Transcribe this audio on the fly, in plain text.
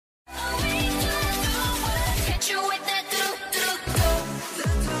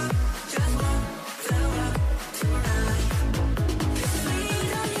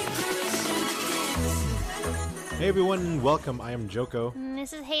everyone, welcome. I am Joko. And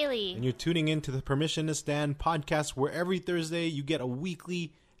this is Haley. And you're tuning in to the Permission to Stand podcast, where every Thursday you get a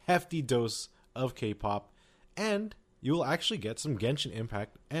weekly hefty dose of K-pop, and you will actually get some Genshin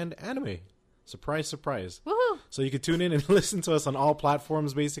Impact and anime. Surprise, surprise. Woohoo! So you can tune in and listen to us on all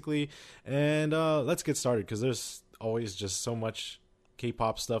platforms, basically. And let's get started, because there's always just so much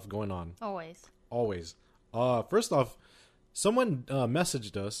K-pop stuff going on. Always. First off, someone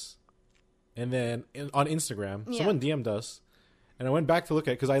messaged us, and then on Instagram, someone DM'd us, and I went back to look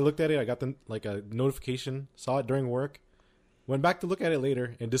at it, because I looked at it, I got a notification, saw it during work, went back to look at it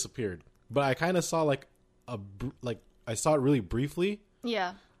later, and disappeared. But I kind of saw I saw it really briefly.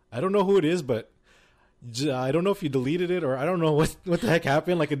 Yeah. I don't know who it is, but I don't know if you deleted it, or I don't know what the heck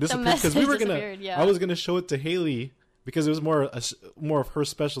happened. Like, it disappeared, because we were I was gonna show it to Haley, because it was more of her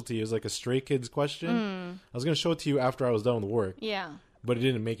specialty. It was like a Stray Kids question. I was gonna show it to you after I was done with work. Yeah. But it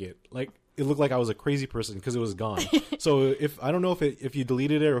didn't make it. Like, it looked like I was a crazy person because it was gone. So I don't know if you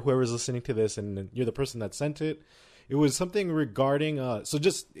deleted it, or whoever's listening to this and you're the person that sent it. It was something regarding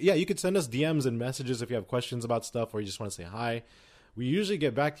you could send us DMs and messages if you have questions about stuff, or you just want to say hi. We usually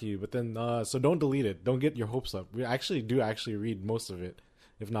get back to you, but then so don't delete it. Don't get your hopes up. We actually do read most of it,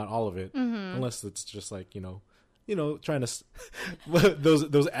 if not all of it, unless it's just like trying to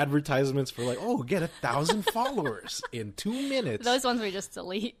those advertisements for like, oh, get 1,000 followers in 2 minutes. Those ones we just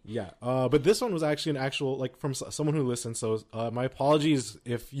delete. Yeah. But this one was actually an actual, like, from someone who listened. So my apologies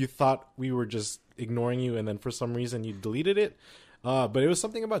if you thought we were just ignoring you and then for some reason you deleted it. But it was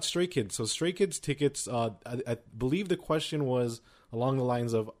something about Stray Kids. So Stray Kids tickets, I believe the question was along the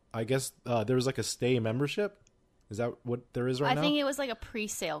lines of, I guess there was like a stay membership. Is that what there is right now? I think it was like a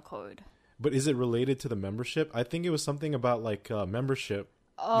pre-sale code. But is it related to the membership? I think it was something about like membership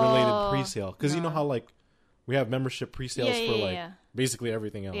related pre-sale. Because you know how like we have membership pre-sales for basically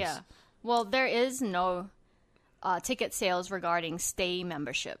everything else. Yeah. Well, there is no ticket sales regarding stay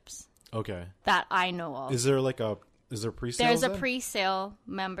memberships. Okay. That I know of. Is there pre-sale? There's a pre-sale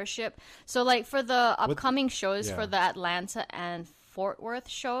membership. So like for the upcoming shows for the Atlanta and Fort Worth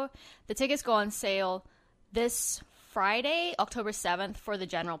show, the tickets go on sale this Friday, October 7th for the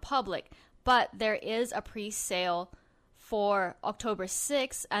general public. But there is a pre-sale for October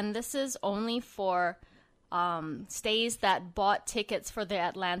 6th, and this is only for stays that bought tickets for the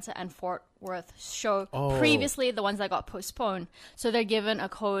Atlanta and Fort Worth show previously, the ones that got postponed. So they're given a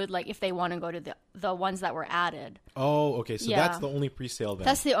code, like, if they want to go to the ones that were added. Oh, okay. So that's the only pre-sale then.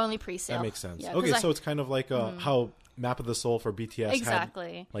 That's the only pre-sale. That makes sense. Yeah, okay, so it's kind of like how Map of the Soul for BTS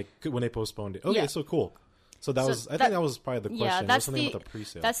exactly had, like, when they postponed it. Okay, so cool. So I think that was probably the question. Yeah, that's something about the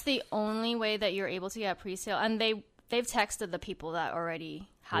pre-sale. That's the only way that you're able to get pre-sale. And they've texted the people that already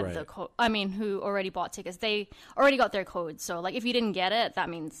had the code. I mean, who already bought tickets. They already got their code. So, like, if you didn't get it, that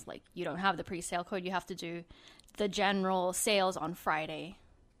means, like, you don't have the pre-sale code. You have to do the general sales on Friday.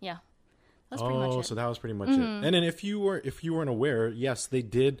 Yeah. That's pretty much it. So that was pretty much it. And then if you weren't aware, yes, they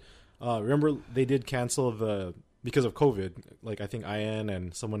did. Remember, they did cancel because of COVID, like I think Ian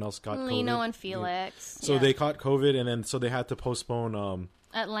and someone else got Lino COVID. and Felix. So they caught COVID, and then so they had to postpone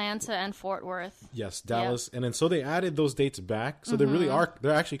Atlanta and Fort Worth. Yes, Dallas. And then so they added those dates back. So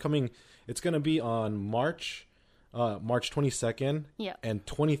they're actually coming. It's going to be on March 22nd and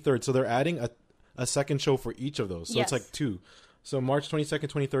 23rd. So they're adding a second show for each of those. So it's like 2. So March 22nd,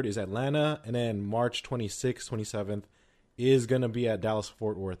 23rd is Atlanta, and then March 26th, 27th is going to be at Dallas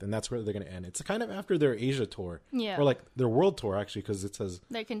Fort Worth, and that's where they're going to end. It's kind of after their Asia tour. Yeah. Or like their world tour, actually, because it says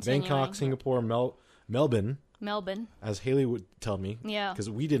Bangkok, Singapore, Melbourne, as Haley would tell me. Yeah. Because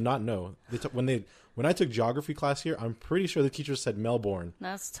we did not know. When I took geography class here, I'm pretty sure the teacher said Melbourne.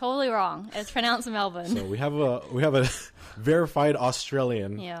 That's totally wrong. It's pronounced Melbourne. So we have a verified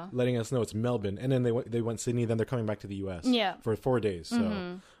Australian letting us know it's Melbourne, and then they went Sydney. Then they're coming back to the U.S. For 4 days.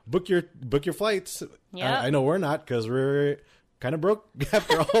 So book your flights. Yeah. I know we're not, because we're kind of broke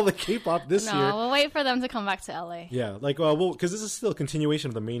after all the K-pop this year. No, we'll wait for them to come back to LA. Yeah, like because this is still a continuation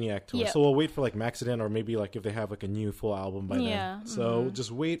of the Maniac tour, so we'll wait for like Maxident, or maybe like if they have like a new full album by then. So just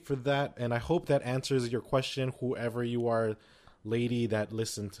wait for that, and I hope that answers your question, whoever you are, lady that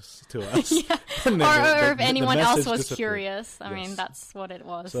listened to us. Or if anyone else was curious. I mean, that's what it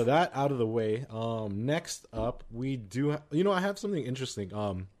was. So that out of the way. Next up, we do. I have something interesting.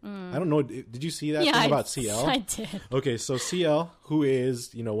 I don't know. Did you see that thing about CL? I did. Okay, so CL, who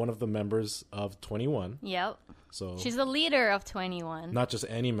is one of the members of 21. Yep. So she's the leader of 21. Not just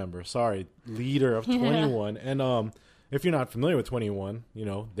any member. Sorry, leader of 21. And if you're not familiar with 21,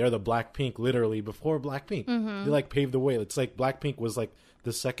 they're the Blackpink, literally before Blackpink. They like paved the way. It's like Blackpink was like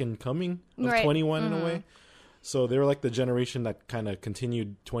the second coming of 21 in a way. So they were like the generation that kind of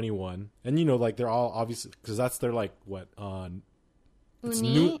continued 21, and you know, like they're all obviously because that's their like what it's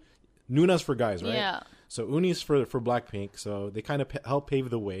Nuna's for guys, right? Yeah. So Uni's for Blackpink, so they kind of help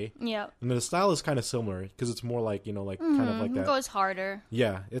pave the way. Yeah. And the style is kind of similar because it's more like, you know, like kind of like that. It goes harder.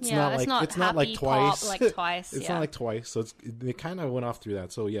 Yeah, it's not like Twice. Like Twice. It's not like Twice. So they kind of went off through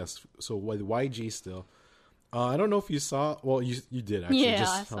that. So yes, so with YG still. I don't know if you saw. Well, you did actually. Yeah,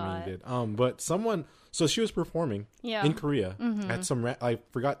 just I saw it. You did. But someone. So she was performing in Korea at some. I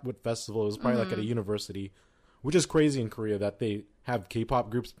forgot what festival. It was probably like at a university, which is crazy in Korea that they have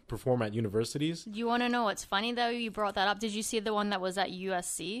K-pop groups perform at universities. You want to know what's funny though? You brought that up. Did you see the one that was at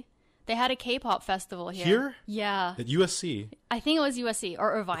USC? They had a K-pop festival here. Here? Yeah. At USC? I think it was USC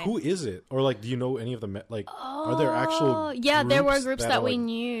or Irvine. Who is it? Or like, do you know any of them? Like, are there actual? Yeah, there were groups that we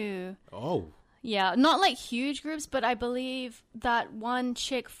knew. Oh. Yeah, not like huge groups, but I believe that one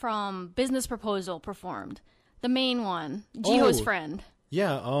chick from Business Proposal performed. The main one, Jiho's friend.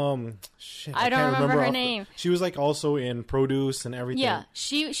 Yeah, shit. I don't remember her name. She was like also in Produce and everything. Yeah,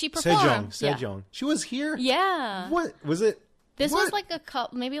 she performed. Sejong. Yeah. She was here? Yeah. What? Was it? This was like a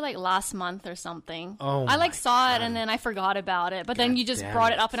couple, maybe like last month or something. Oh, I like saw it and then I forgot about it. But then you just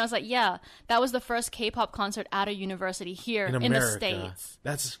brought it up and I was like, yeah, that was the first K-pop concert at a university here in the States.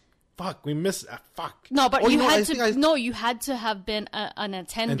 That's... Fuck, we missed. Fuck. No, but you had to have been an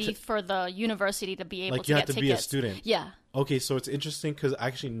attendee for the university to be able to get tickets. Like you had to be a student. Yeah. Okay, so it's interesting because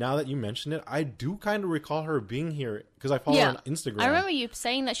actually now that you mention it, I do kind of recall her being here because I follow her on Instagram. I remember you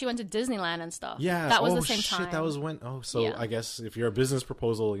saying that she went to Disneyland and stuff. Yeah. That was the same time. That was when. Oh, so I guess if you're a Business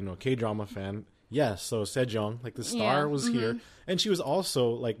Proposal, you know, K-drama fan, yes. So Sejong, like the star, was here, and she was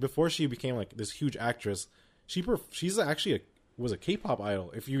also like before she became like this huge actress. She's actually was a K-pop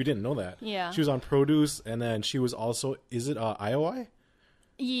idol. If you didn't know that, she was on Produce, and then she was also IOI.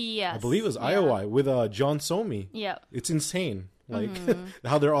 Yes. I believe it was IOI with John Somi. Yeah. It's insane. Like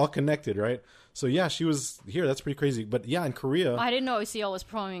how they're all connected, right? So yeah, she was here. That's pretty crazy. But yeah, in Korea, I didn't know OCL was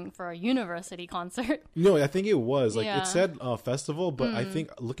performing for a university concert. No, I think it was like it said festival, but I think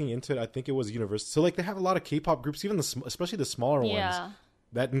looking into it, I think it was university. So like they have a lot of K-pop groups, even especially the smaller ones.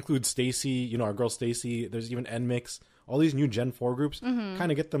 That includes Stacy, you know, our girl Stacy. There's even NMIX. All these new Gen 4 groups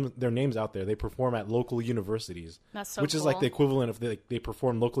kind of get their names out there. They perform at local universities. That's so which cool. is like the equivalent of they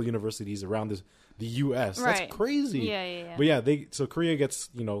perform local universities around the U.S. Right. That's crazy. Yeah. But yeah, so Korea gets,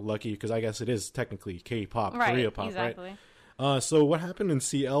 you know, lucky because I guess it is technically K-pop, Korea pop, exactly. right? So what happened in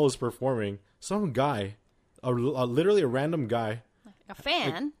CL was performing some guy, literally a random guy. A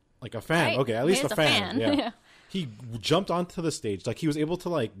fan. Like a fan. Right? Okay, at least a fan. Yeah. He jumped onto the stage. Like, he was able to,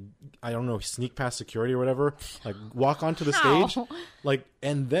 like, I don't know, sneak past security or whatever. Like, walk onto the stage. Like,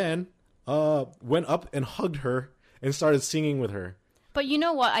 and then went up and hugged her and started singing with her. But you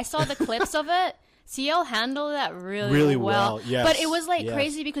know what? I saw the clips of it. CL handled that really well. Yes. But it was, like,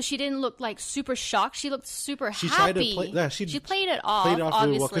 crazy because she didn't look, like, super shocked. She looked super happy. Tried to play... she played it off, really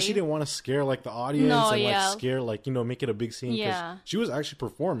obviously. well because she didn't want to scare, like, the audience like, scare, like, you know, make it a big scene. Yeah. She was actually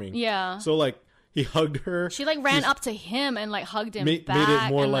performing. Yeah. So, like... He hugged her. She like ran up to him and like hugged him back. Made it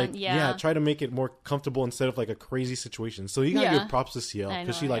more like then, try to make it more comfortable instead of like a crazy situation. So you gotta give props to CL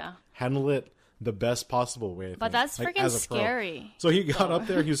because she like handled it the best possible way. But that's like, freaking scary. So he got up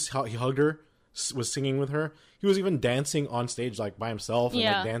there. He hugged her, was singing with her. He was even dancing on stage like by himself and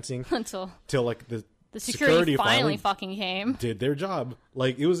like dancing until like the security finally fucking came. Did their job.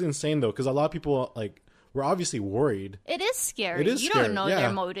 Like it was insane though because a lot of people like. We're obviously worried. It is scary. You don't know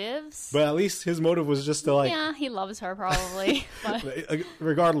their motives. But at least his motive was just to like... Yeah, he loves her probably. But...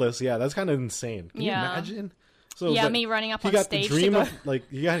 Regardless, that's kind of insane. Can you imagine? So, me running up on stage. He got the dream of... Like,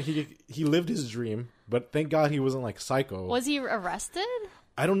 he lived his dream, but thank God he wasn't like psycho. Was he arrested?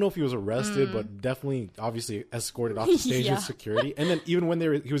 I don't know if he was arrested, but definitely, obviously, escorted off the stage with security. And then even when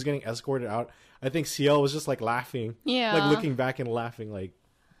he was getting escorted out, I think CL was just like laughing. Yeah. Like looking back and laughing like...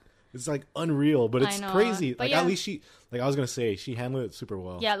 It's like unreal, but it's crazy. But like at least I was gonna say, she handled it super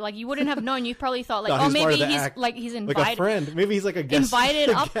well. Yeah, like you wouldn't have known. You probably thought like, oh, maybe he's invited, like a friend. Maybe he's like a guest,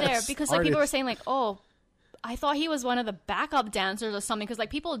 invited up there because like artist. people were saying like, oh, I thought he was one of the backup dancers or something because like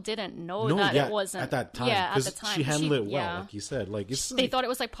people didn't know that it wasn't at that time. Yeah, at the time she handled it well, like you said. Like they thought it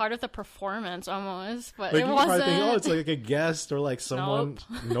was like part of the performance almost, but like, it wasn't. Think, oh, it's like a guest or like someone.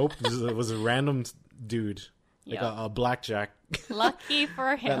 Nope, it was a random dude. Like a blackjack. Lucky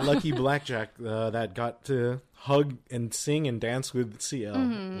for him. That lucky blackjack that got to hug and sing and dance with CL.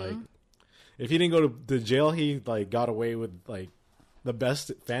 Like, if he didn't go to jail, he like got away with like the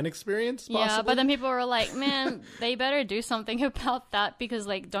best fan experience possible. Yeah, but then people were like, man, they better do something about that because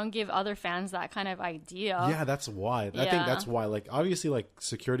like don't give other fans that kind of idea. Yeah, that's why. I think that's why. Like obviously like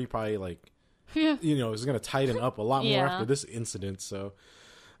security probably like you know, is going to tighten up a lot more after this incident. So,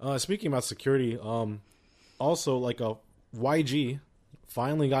 speaking about security, also like a YG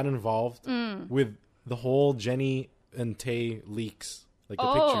finally got involved with the whole Jenny and Tay leaks, like the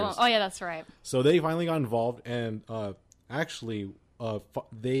pictures. Oh yeah, that's right. So they finally got involved, and actually,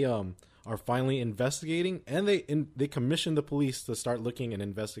 they are finally investigating, and they commissioned the police to start looking and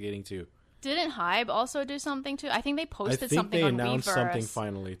investigating too. Didn't Hybe also do something too? I think they posted something on Weverse. They announced something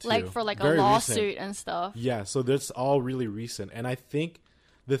finally too. Like for like very a lawsuit recent. And stuff. Yeah, so that's all really recent. And I think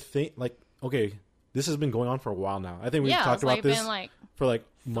the thing, like, okay, this has been going on for a while now. I think we've talked about this for like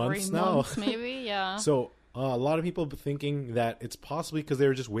months now. Maybe, yeah. So a lot of people are thinking that it's possibly because they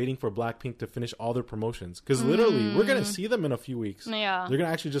were just waiting for Blackpink to finish all their promotions. Because literally, we're going to see them in a few weeks. Yeah. They're going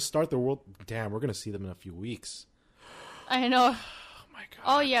to actually just start their world. Damn, we're going to see them in a few weeks. I know.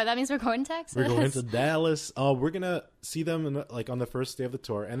 Oh yeah, that means we're going to Texas. We're going to Dallas. We're gonna see them in like on the first day of the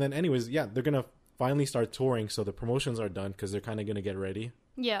tour, and then anyways, yeah, they're gonna finally start touring. So the promotions are done because they're kind of gonna get ready.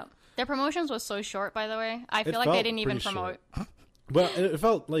 Yeah, their promotions was so short, by the way. I feel like they didn't even promote. But it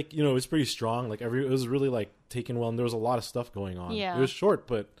felt like, you know, it was pretty strong. Like it was really like taken well, and there was a lot of stuff going on. Yeah, it was short,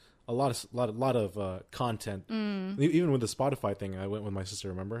 but a lot of content. Even with the Spotify thing, I went with my sister.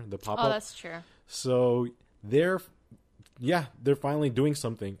 Remember the pop up? Oh, that's true. So they're finally doing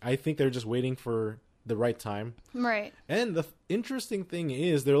something. I think they're just waiting for the right time. Right. And the interesting thing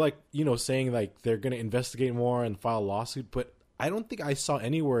is they're like, you know, saying like they're going to investigate more and file a lawsuit, but I don't think I saw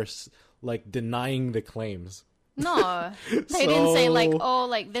anywhere like denying the claims. No. They didn't say like, oh,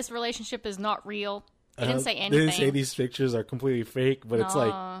 like this relationship is not real. They didn't say anything. They didn't say these pictures are completely fake, but it's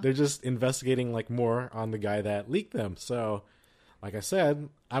like they're just investigating like more on the guy that leaked them. So like I said,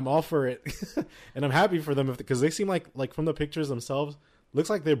 I'm all for it, and I'm happy for them because they seem like from the pictures themselves, looks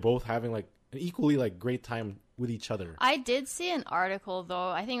like they're both having like an equally like great time with each other. I did see an article though,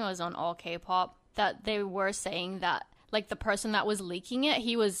 I think it was on All K-Pop, that they were saying that like the person that was leaking it,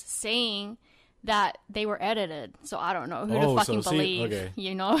 he was saying that they were edited. So I don't know who to fucking believe. Okay.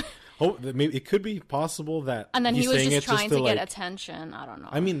 You know. Oh, maybe it could be possible that. And then he was just trying to get attention. I don't know.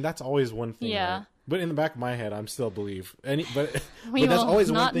 I mean, that's always one thing. Yeah. Right? But in the back of my head, I'm still believe. But we that's will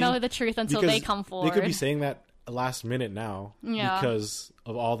always not one thing know the truth until they come forward. They could be saying that last minute now because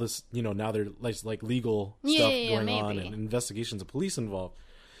of all this. You know, now there's like legal stuff going on and investigations of police involved.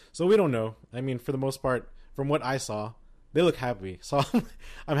 So we don't know. I mean, for the most part, from what I saw, they look happy. So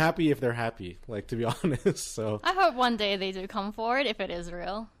I'm happy if they're happy. Like, to be honest. So I hope one day they do come forward if it is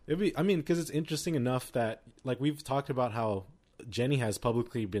real. I mean, because it's interesting enough that like we've talked about how Jenny has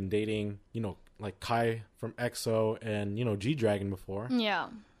publicly been dating, you know, like Kai from EXO and, you know, G-Dragon before. Yeah.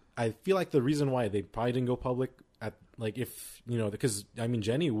 I feel like the reason why they probably didn't go public at like if, you know, because I mean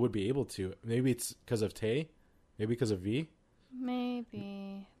Jenny would be able to. Maybe it's because of Tay, maybe because of V.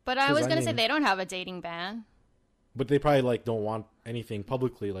 Maybe. But I was going to say they don't have a dating ban. But they probably like don't want anything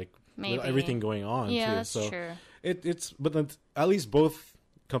publicly like with everything going on too. That's true. It's but then at least both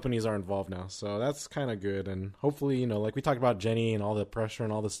companies are involved now, so that's kind of good. And hopefully, you know, like we talked about Jenny and all the pressure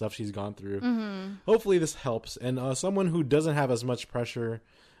and all the stuff she's gone through, hopefully this helps. And someone who doesn't have as much pressure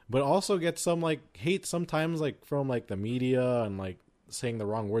but also gets some like hate sometimes like from like the media and like saying the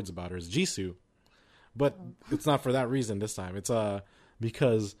wrong words about her is Jisoo, but it's not for that reason this time. It's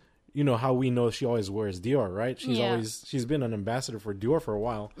because you know how we know she always wears Dior, right? She's been an ambassador for Dior for a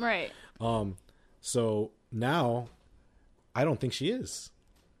while, right? So now I don't think she is.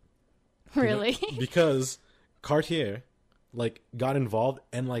 Really? You know, because Cartier like got involved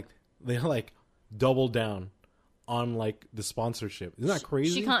and like they like doubled down on like the sponsorship. Isn't that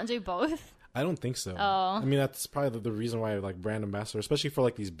crazy? She can't do both? I don't think so. Oh. I mean, that's probably the reason why like brand ambassador, especially for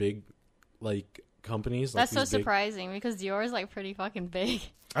like these big like companies. That's so surprising because Dior is like pretty fucking big.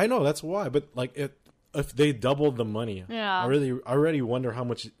 I know, that's why. But like if they doubled the money, yeah, I already wonder how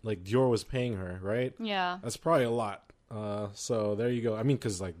much like Dior was paying her, right? Yeah. That's probably a lot. So there you go. I mean,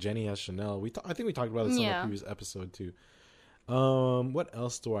 because like Jenny has Chanel. I think we talked about this in the previous episode too. What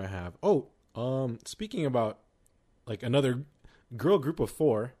else do I have? Oh, speaking about like another girl group of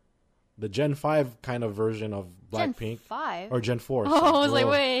 4, the Gen 5 kind of version of Blackpink. Gen 5? Or Gen 4. Oh, I was like,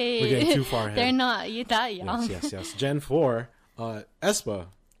 wait. We're getting too far ahead. They're not that young. Yes. Gen 4, aespa.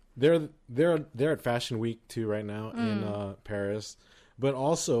 They're at Fashion Week too right now in Paris. But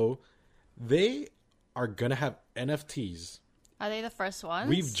also, they are going to have NFTs. Are they the first ones?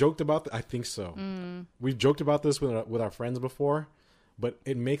 We've joked about I think so. We've joked about this with our friends before, but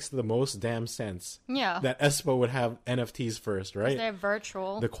it makes the most damn sense. Yeah. That aespa would have NFTs first, right? They're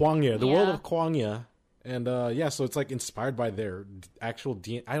virtual. The Kwangya, the world of Kwangya. And so it's like inspired by their actual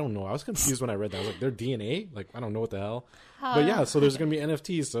DNA. I don't know. I was confused when I read that. I was like, their DNA? Like, I don't know what the hell. But yeah, so there's going to be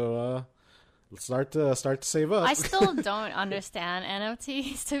NFTs. So start to save up. I still don't understand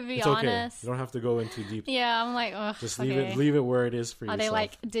NFTs, to be it's honest. Okay. You don't have to go in too deep. Yeah, I'm like, ugh, just leave it where it is for yourself. Are they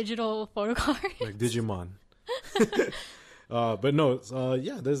like digital photo cards? Like Digimon. But no,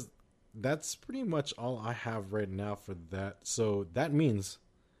 that's pretty much all I have right now for that. So that means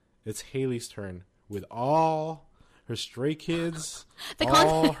it's Haley's turn with all her Stray Kids,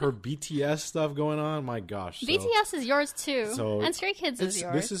 all her BTS stuff going on. My gosh. BTS is yours too. And Stray Kids is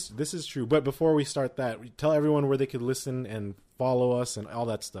yours. This is true. But before we start that, tell everyone where they could listen and follow us and all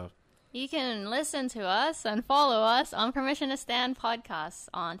that stuff. You can listen to us and follow us on Permission to Stand podcasts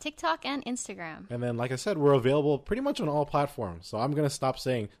on TikTok and Instagram. And then, like I said, we're available pretty much on all platforms. So I'm going to stop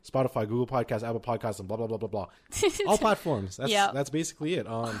saying Spotify, Google Podcasts, Apple Podcasts, and blah, blah, blah, blah, blah. All platforms. That's basically it.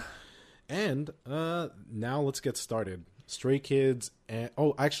 And now let's get started. Stray Kids. And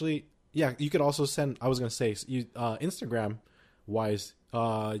actually, yeah, you could also send, I was going to say, Instagram-wise,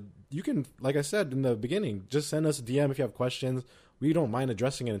 you can, like I said in the beginning, just send us a DM if you have questions. We don't mind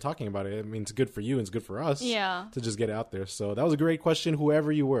addressing it and talking about it. I mean, it's good for you and it's good for us to just get it out there. So that was a great question,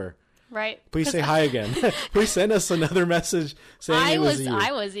 whoever you were. Right. Please say hi again. Please send us another message saying it was you.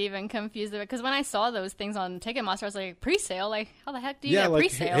 I was even confused because when I saw those things on Ticketmaster, I was like, pre-sale? Like, how the heck do you get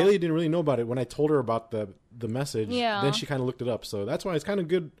pre-sale? Haley didn't really know about it. When I told her about the message, then she kind of looked it up. So that's why it's kind of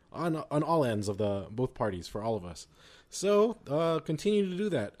good on all ends of both parties for all of us. So continue to do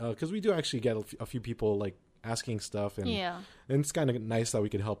that because we do actually get a few people like asking stuff and it's kind of nice that we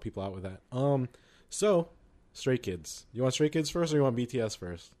can help people out with that. So Stray Kids. You want Stray Kids first or you want BTS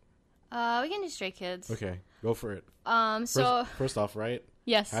first? We can do Stray Kids. Okay, go for it. So first off, right?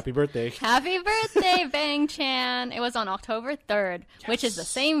 Yes. Happy birthday. Happy birthday, Bang Chan. It was on October 3rd, which is the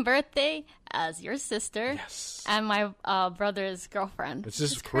same birthday as your sister and my brother's girlfriend. It's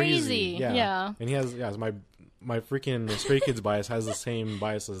just crazy. Yeah. And he has my freaking Stray Kids bias has the same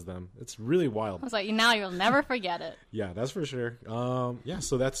bias as them. It's really wild. I was like, now you'll never forget it. Yeah, that's for sure.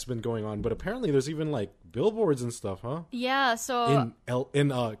 So that's been going on. But apparently there's even like billboards and stuff, huh? Yeah, so in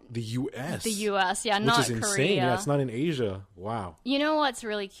the US. The US, yeah, not Korea. Which is insane. Korea. Yeah, it's not in Asia. Wow. You know what's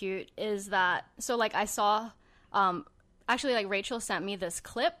really cute is that, so like I saw, actually like Rachel sent me this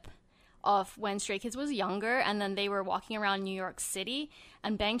clip of when Stray Kids was younger, and then they were walking around New York City,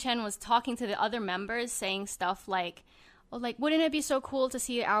 and Bang Chan was talking to the other members, saying stuff like, "Oh, like wouldn't it be so cool to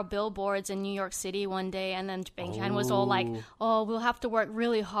see our billboards in New York City one day?" And then Bang Chan was all like, "Oh, we'll have to work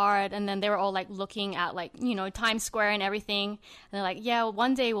really hard." And then they were all like looking at like Times Square and everything, and they're like, "Yeah,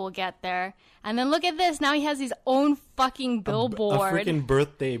 one day we'll get there." And then look at this, now he has his own fucking billboard, a freaking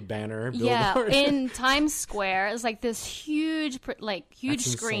birthday banner billboard. Yeah, in Times Square. It's like this huge screen.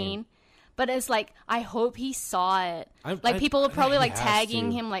 Insane. But it's like, I hope he saw it. People were probably like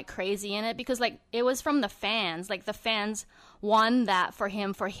tagging him like crazy in it because like it was from the fans. Like the fans won that for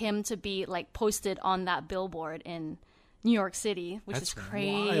him to be like posted on that billboard in New York City, which is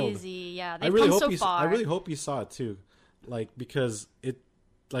crazy. Wild. Yeah, they've come so far. I really hope he saw it too, like because it,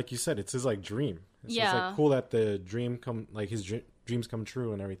 like you said, it's his like dream. It's like cool that the dream his dreams come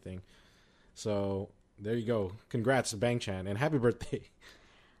true and everything. So there you go. Congrats, Bang Chan, and happy birthday.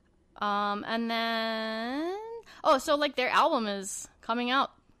 And then, so like their album is coming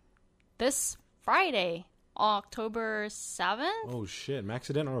out this Friday, October 7th. Oh shit,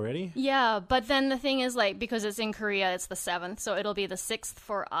 Maxident already? Yeah, but then the thing is like, because it's in Korea, it's the 7th, so it'll be the 6th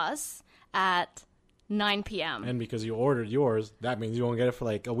for us at 9 p.m. And because you ordered yours, that means you won't get it for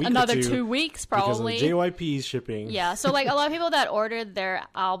like a week Another or 2 weeks, probably. Because of JYP's shipping. Yeah, so like a lot of people that ordered their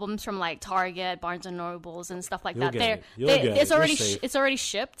albums from like Target, Barnes and Nobles, and stuff like that, it's already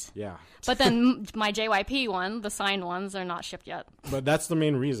shipped. Yeah. But then my JYP one, the signed ones, are not shipped yet. But that's the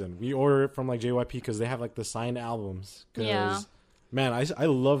main reason. We order it from like JYP because they have like the signed albums. Yeah. Man, I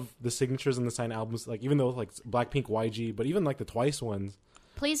love the signatures and the signed albums. Like even though like Blackpink, YG, but even like the Twice ones.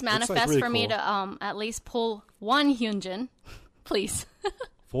 Please manifest really for me to at least pull one Hyunjin, please.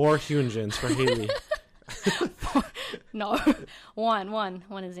 4 Hyunjins for Haley. No,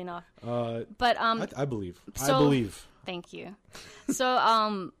 one is enough. But I believe. So, I believe. Thank you.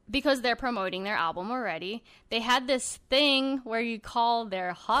 So because they're promoting their album already, they had this thing where you call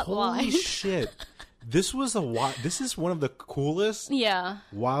their hotline. Holy shit! This is one of the coolest,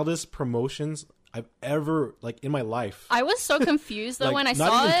 wildest promotions I've ever, like, in my life. I was so confused, though, when I saw it.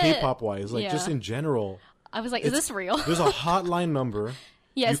 Not even K-pop wise, like, just in general. I was like, is this real? There's a hotline number.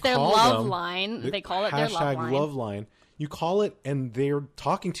 Yes, their love line. They call it their love line. #love line. You call it, and they're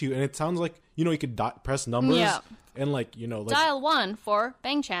talking to you, and it sounds like, you could press numbers. And, like, like... Dial 1 for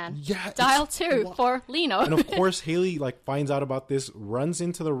Bang Chan. Yeah. Dial 2 for Lino. And, of course, Haley, like, finds out about this, runs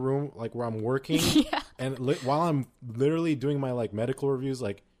into the room, like, where I'm working. And while I'm literally doing my, like, medical reviews,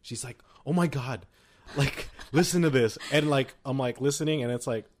 like, she's like, oh my god, like listen to this, and like I'm like listening, and it's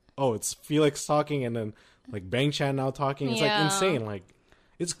like, oh, it's Felix talking, and then like Bang Chan now talking. It's like insane. Like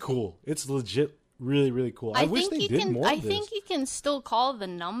it's cool. It's legit, really really cool. I wish they did more. I think you can still call the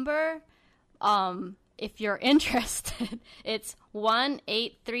number, if you're interested. It's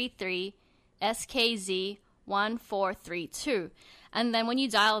 1-833 SKZ 1432. And then when you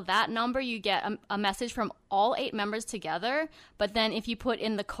dial that number, you get a message from all 8 members together. But then if you put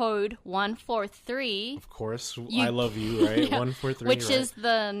in the code 143... Of course, I Love You, right? Yeah, 143, which is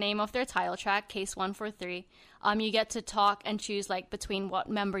the name of their title track, Case 143. You get to talk and choose like between what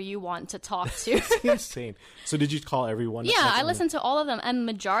member you want to talk to. It's insane. So did you call everyone? Yeah, I listened to all of them. And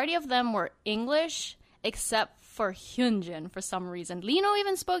majority of them were English, except for Hyunjin for some reason. Lino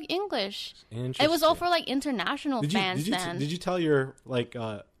even spoke English. It was all for like international fans then. Did you tell your like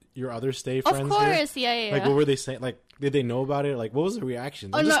your other stay friends? Of course, yeah. Like what were they saying? Like did they know about it? Like what was the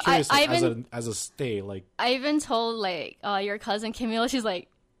reaction? I'm just curious, as a stay. Like I even told like your cousin Camila, she's like,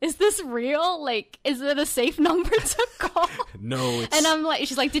 is this real? Like, is it a safe number to call? No. And I'm like,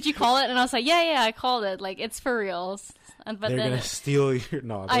 she's like, did you call it? And I was like, yeah, I called it. Like, it's for real. But they're gonna steal your.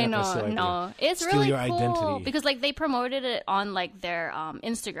 No, I know, no. It's really your cool identity. because like they promoted it on like their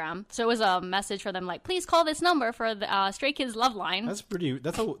Instagram, so it was a message for them like, please call this number for the Stray Kids Love Line.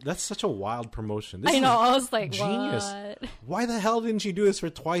 That's such a wild promotion. I know. I was like, genius. What? Why the hell didn't you do this for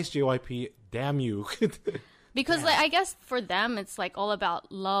Twice, JYP? Damn you. Because like I guess for them it's like all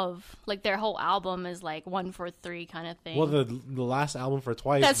about love. Like their whole album is like 143 kind of thing. Well, the last album for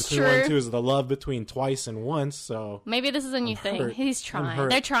Twice, that's between true. 1 and 2, is the love between Twice and Once. So maybe this is a new thing. He's trying.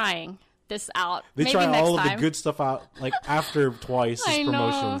 They're trying this out. They maybe try next all time. of the good stuff out like after Twice's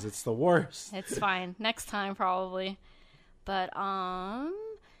promotions. It's the worst. It's fine. Next time probably. But oh,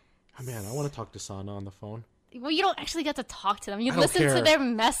 man, I want to talk to Sana on the phone. Well, you don't actually get to talk to them. You listen to their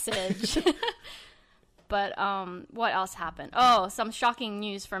message. But what else happened? Oh, some shocking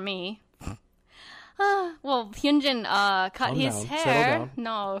news for me. Well, Hyunjin cut his hair.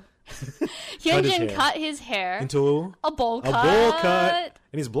 No. Hyunjin cut his hair into a bowl cut.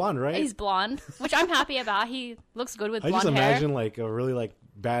 And he's blonde, right? He's blonde, which I'm happy about. He looks good with blonde hair. I just imagine like a really like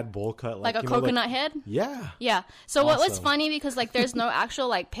bad bowl cut, like a coconut head. Yeah. So what was funny, because like there's no actual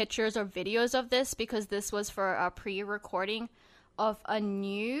like pictures or videos of this, because this was for a pre-recording of a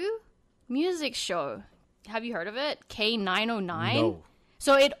new music show. Have you heard of it? K909? No.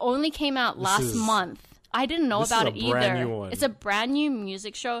 So it only came out last month. I didn't know about it either. Brand new one. It's a brand new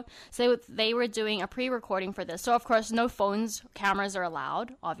music show. So they were doing a pre-recording for this. So of course, no phones, cameras are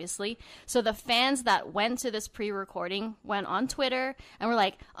allowed, obviously. So the fans that went to this pre-recording went on Twitter and were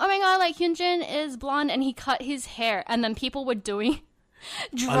like, "Oh my god, like Hyunjin is blonde and he cut his hair." And then people were doing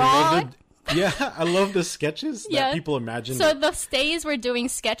I love the sketches that people imagine. So the stays were doing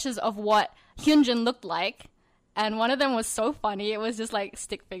sketches of what Hyunjin looked like, and one of them was so funny. It was just like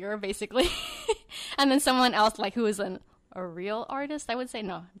stick figure basically. And then someone else like who was a real artist, I would say.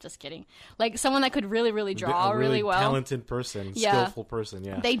 No, I'm just kidding. Like someone that could really draw really well, talented person, skillful person.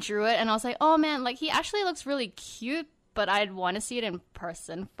 Yeah, they drew it and I was like, oh man, like he actually looks really cute, but I'd want to see it in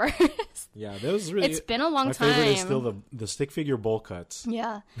person first. Yeah, that was really. It's been a long time. My favorite is still the stick figure bowl cuts.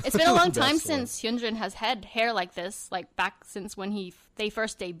 Yeah, it's been a long time since Hyunjin has had hair like this, like back since when they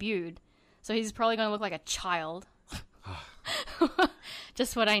first debuted. So he's probably going to look like a child.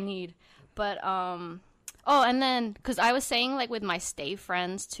 Just what I need. But, oh, and then, because I was saying, like, with my stay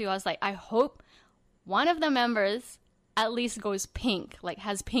friends, too, I was like, I hope one of the members at least goes pink, like,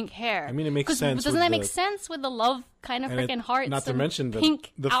 has pink hair. I mean, it makes sense. Doesn't that make sense with the love kind of freaking hearts? Not to mention the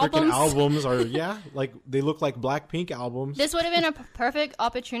albums? freaking albums are, like, they look like Blackpink albums. This would have been a perfect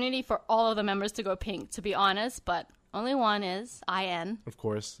opportunity for all of the members to go pink, to be honest, but only one is IN. Of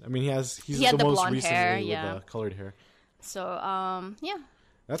course. I mean, he's the most blonde recently hair, with the colored hair. So, yeah.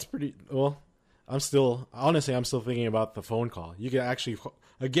 That's pretty, well, I'm still thinking about the phone call. You can actually,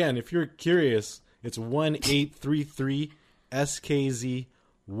 again, if you're curious, it's 1-833 SKZ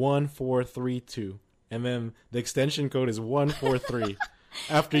 1432. And then the extension code is 143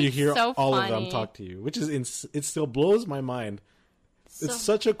 after you hear all of them talk to you, which is, it still blows my mind. It's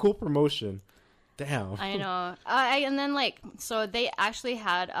such a cool promotion. Damn. I know. And then, like, so they actually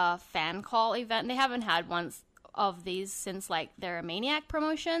had a fan call event. They haven't had one of these since, like, their Maniac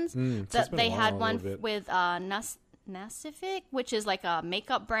promotions. They had one with Nacific, which is, like, a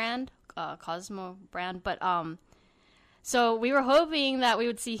makeup brand, Cosmo brand. But, so we were hoping that we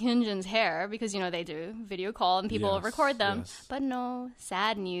would see Hyunjin's hair because, they do video call and people record them. Yes. But no,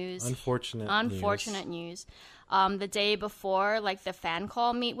 sad news. Unfortunate news. The day before, like, the fan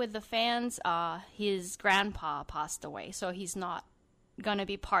call meet with the fans, his grandpa passed away, so he's not gonna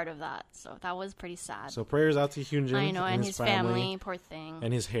be part of that. So that was pretty sad. So prayers out to Hyunjin. I know, and his family, poor thing.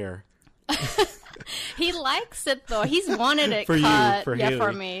 And his hair. He likes it though. He's wanted it for cut. You,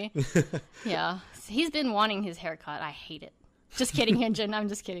 for me. Yeah. He's been wanting his hair cut. I hate it. Just kidding, Hyunjin. I'm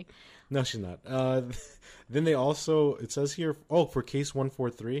just kidding. No, she's not. Then they also, it says here, for case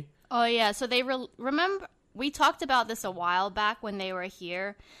 143. Oh, yeah. So they remember, we talked about this a while back when they were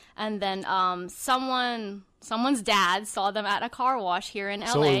here. And then someone's dad saw them at a car wash here in LA.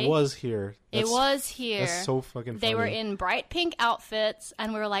 So it was here. It was here. That's so fucking funny. They were in bright pink outfits,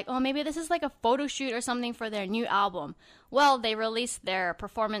 and we were like, oh, maybe this is like a photo shoot or something for their new album. Well, they released their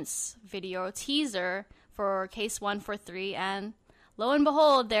performance video teaser for Case 143, and lo and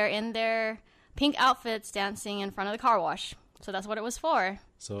behold, they're in their pink outfits dancing in front of the car wash. So that's what it was for.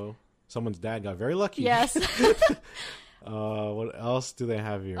 So someone's dad got very lucky. Yes. What else do they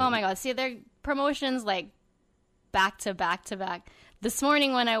have here? Oh my god. See, their promotions like back to back to back. This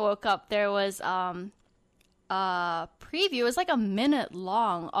morning when I woke up, there was a preview. It was like a minute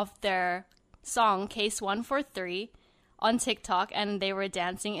long of their song Case 143 on TikTok, and they were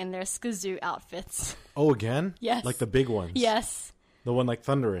dancing in their Skazoo outfits. Oh, again? Yes. Like the big ones? Yes. The one like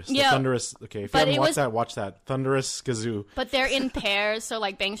Thunderous. Yeah. The Thunderous. Okay, if you haven't watched that, watch that. Thunderous Skazoo. But they're in pairs, so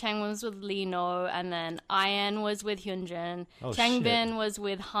like Bang Chang was with Lino, and then Ian was with Hyunjin. Changbin was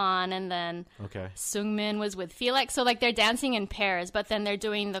with Han, and then Sungmin was with Felix. So like they're dancing in pairs, but then they're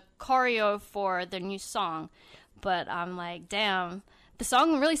doing the choreo for their new song. But I'm like, damn. The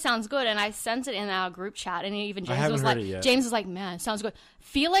song really sounds good, and I sent it in our group chat, and even James was like, man, it sounds good.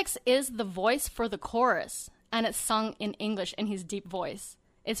 Felix is the voice for the chorus, and it's sung in English in his deep voice.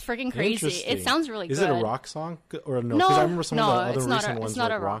 It's freaking crazy. It sounds really good. Is it a rock song? Or no? Because I remember some of the other recent ones. It's not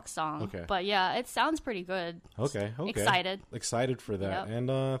like a rock song. Okay. But yeah, it sounds pretty good. Okay. Excited for that. Yep.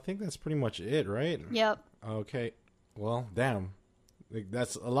 And I think that's pretty much it, right? Yep. Okay. Well, damn.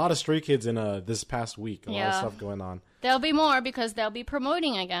 That's a lot of Stray Kids in this past week. A lot of stuff going on. There'll be more because they'll be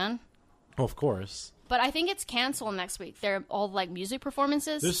promoting again. Oh, of course. But I think it's canceled next week. They're all like music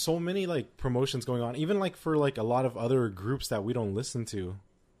performances. There's so many like promotions going on, even like for like a lot of other groups that we don't listen to,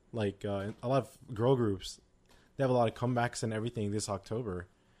 like a lot of girl groups. They have a lot of comebacks and everything this October.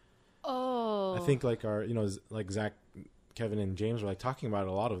 Oh. I think like like Zach, Kevin, and James were like talking about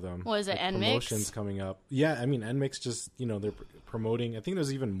a lot of them. Was it like, NMIX? Promotions coming up. Yeah, I mean NMIX just they're promoting. I think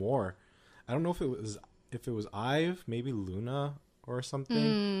there's even more. I don't know if it was IVE, maybe Luna or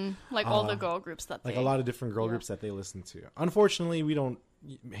something. Like all the girl groups that like a lot of different girl groups that they listen to. Unfortunately,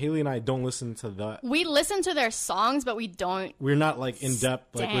 Haley and I don't listen to that. We listen to their songs, but we're not like in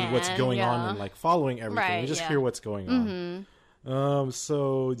depth like with what's going on and like following everything. Right, we just hear what's going on.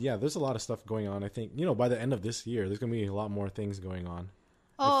 So yeah, there's a lot of stuff going on. I think by the end of this year, there's gonna be a lot more things going on.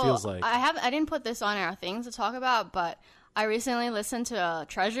 It feels like I didn't put this on our things to talk about, but I recently listened to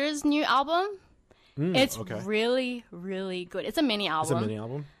Treasure's new album. It's really, really good. It's a mini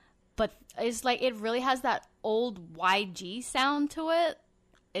album. But it's like it really has that old YG sound to it.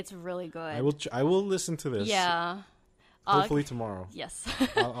 It's really good. I will listen to this. Yeah. Hopefully tomorrow. Yes.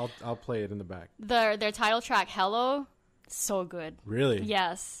 I'll play it in the back. Their title track, Hello, so good. Really?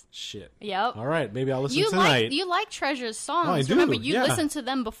 Yes. Shit. Yep. All right, maybe I'll listen tonight. You like Treasure's songs. Oh, I do. Remember, you listened to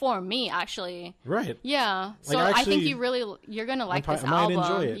them before me, actually. Right. Yeah. So I think you're going to like this album. I might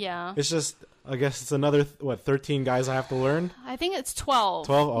enjoy it. Yeah. It's just, I guess it's another, 13 guys I have to learn? I think it's 12.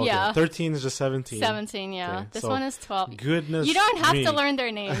 12? Okay. Yeah. 13 is just 17. 17, yeah. Okay. This one is 12. Goodness. You don't have to learn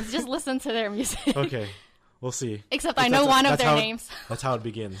their names. Just listen to their music. Okay. We'll see. Except I know one of their names. That's how it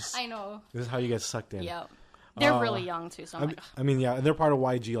begins. I know. This is how you get sucked in. Yeah. They're really young, too. So I mean, yeah. And they're part of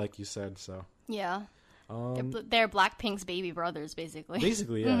YG, like you said, so. Yeah. They're Blackpink's baby brothers, basically.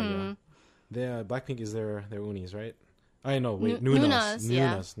 Basically, yeah, yeah. Blackpink is their unis, right? I know. Wait, Nunas.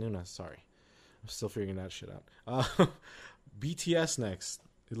 Nunas, sorry. I'm still figuring that shit out. BTS next,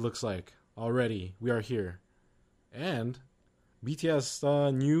 it looks like. Already. We are here. And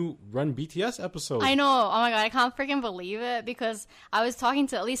BTS, new Run BTS episode. I know. Oh my god, I can't freaking believe it because I was talking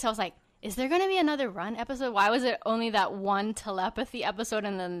to Elise. I was like, is there going to be another Run episode? Why was it only that one telepathy episode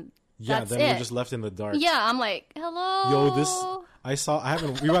and then that's then we're just left in the dark. Yeah, I'm like, hello. Yo,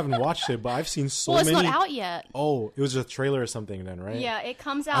 we haven't watched it, but I've seen so many. Well, it's not out yet. Oh, it was a trailer or something then, right? Yeah, it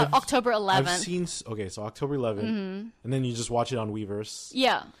comes out October 11th. I've seen, so October 11th, and then you just watch it on Weverse.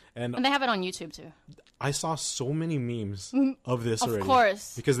 Yeah, and they have it on YouTube too. I saw so many memes of this already. Of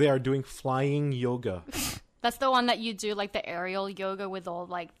course. Because they are doing flying yoga. That's the one that you do, like the aerial yoga with all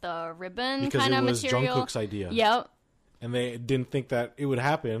like the ribbon kind of material. Because it was Jungkook's idea. Yep. And they didn't think that it would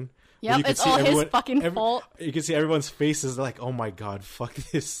happen. Yep, it's all his fucking fault. You can see everyone's faces like, "Oh my god, fuck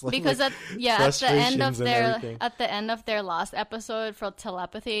this!" Like, because at the end of their last episode for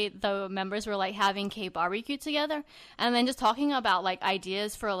telepathy, the members were like having K-barbecue together, and then just talking about like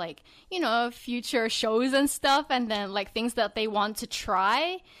ideas for like future shows and stuff, and then like things that they want to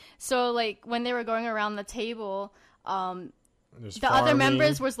try. So like when they were going around the table, other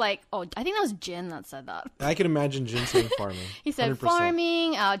members was like, oh, I think that was Jin that said that. I can imagine Jin saying farming. He said 100%.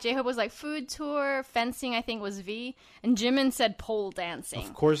 Farming. J-Hope was like food tour. Fencing, I think, was V. And Jimin said pole dancing.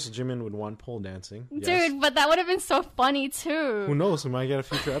 Of course, Jimin would want pole dancing. Dude, yes. But that would have been so funny, too. Who knows? We might get a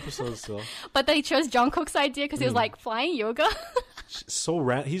future episode still. But they chose Jungkook's idea because he was like, flying yoga? So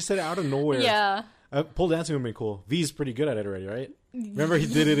random. He said it out of nowhere. Yeah. Pole dancing would be cool. V's pretty good at it already, right? Remember he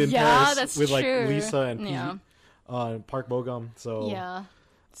did it in Paris with like Lisa and Park Bogum. So yeah.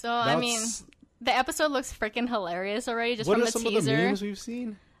 So I mean, the episode looks freaking hilarious already just from the teaser. What are some of the memes we've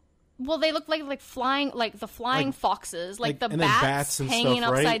seen? Well, they look like flying, like the flying foxes, like the bats hanging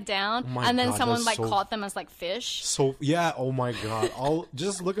stuff, upside right? down, and then someone like caught them as like fish. So yeah, oh my god!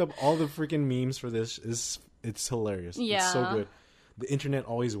 Just look up all the freaking memes for this. It's hilarious. Yeah, it's so good. The internet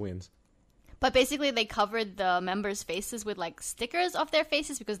always wins. But basically, they covered the members' faces with like stickers of their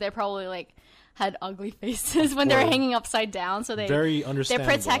faces because they're probably like had ugly faces when they were hanging upside down. So they're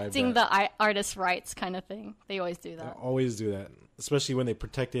protecting the artist's rights, kind of thing. They always do that. They always do that, especially when they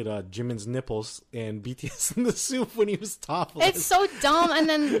protected Jimin's nipples and BTS in the soup when he was topless. It's so dumb. And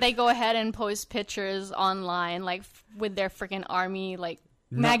then they go ahead and post pictures online, like with their freaking army like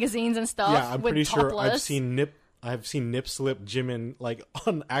magazines and stuff. Yeah, I'm pretty topless. sure I've seen Nip Slip Jimin like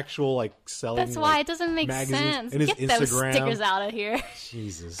on actual like selling. That's why it doesn't make sense. Get Instagram. Those stickers out of here.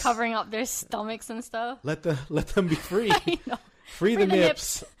 Jesus, covering up their stomachs and stuff. Let them be free. I know. Free the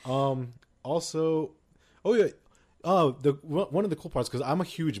nips. Also, one of the cool parts, because I'm a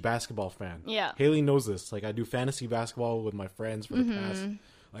huge basketball fan. Yeah, Haley knows this. Like I do fantasy basketball with my friends for the past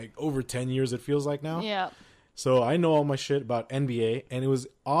like over 10 years. It feels like now. Yeah. So I know all my shit about NBA, and it was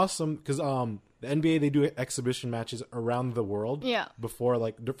awesome because the NBA, they do exhibition matches around the world before,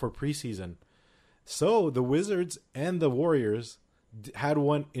 like, for preseason. So the Wizards and the Warriors had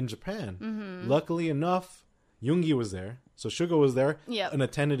one in Japan. Mm-hmm. Luckily enough, Yoongi was there. So Suga was there and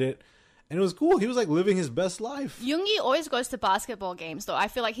attended it. And it was cool. He was, like, living his best life. Yoongi always goes to basketball games, though. I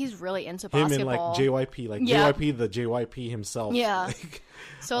feel like he's really into basketball. Him and, like, JYP. Like, JYP, the JYP himself. Yeah.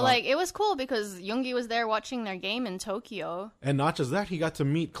 So, like, it was cool because Yoongi was there watching their game in Tokyo. And not just that, he got to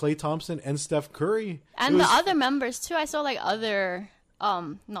meet Klay Thompson and Steph Curry. And the other members, too. I saw, like, other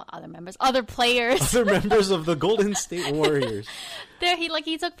players. Other members of the Golden State Warriors.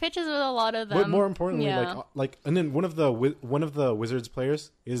 He took pictures with a lot of them. But more importantly, and then one of the Wizards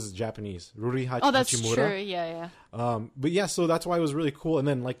players is Japanese, Ruri Hachimura. Oh, that's true. Yeah. But yeah, so that's why it was really cool. And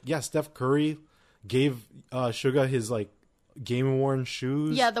then Steph Curry gave Suga his like game-worn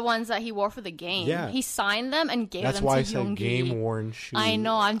shoes. Yeah, the ones that he wore for the game. Yeah. He signed them and gave them to Yoongi. That's why I said game-worn shoes. I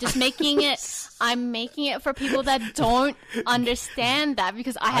know. I'm just making it... I'm making it for people that don't understand that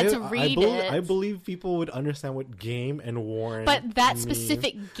because I had to read it. I believe people would understand what game and worn But that means.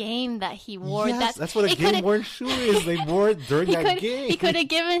 Specific game that he wore... Yes, that's what a game-worn shoe is. They wore it during that game. He could have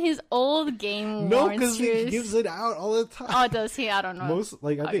given his old game-worn No, because he gives it out all the time. Oh, does he? I don't know.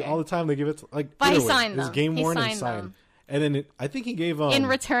 I think all the time they give it to... But he signed them. It's game-worn and signed. And then I think he gave... in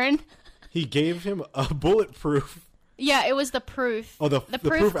return? He gave him a bulletproof... Yeah, it was the Proof. Oh, the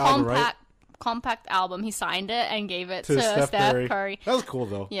Proof album, right? Compact album. He signed it and gave it to Steph Curry. That was cool,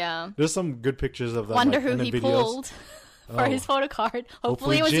 though. Yeah. There's some good pictures of that. Wonder who he videos. Pulled for his photo card.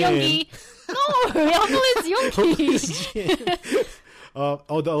 Hopefully it was Jin. Yoongi. No, hopefully it's Yoongi.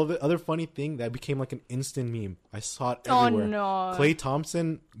 The other funny thing that became like an instant meme. I saw it everywhere. Oh, no. Klay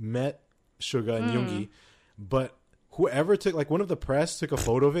Thompson met Suga and Yoongi, but whoever took, like, one of the press took a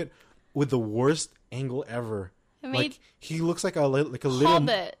photo of it with the worst angle ever. He looks like a little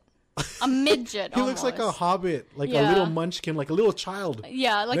hobbit, a midget. He looks like a hobbit, like a little munchkin, like a little child.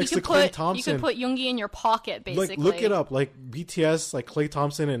 Yeah, like next you could put Yoongi in your pocket, basically. Like, look it up, like BTS, like Klay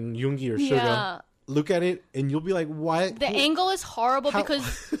Thompson and Yoongi or Suga. Yeah. Look at it, and you'll be like, "Why?" The angle is horrible because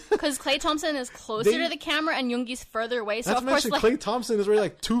Klay Thompson is closer to the camera and Yoongi's further away. So of course, Klay Thompson is really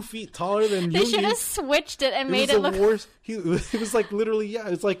like 2 feet taller than Yoongi. They should have switched it and made it look worse. It was like literally,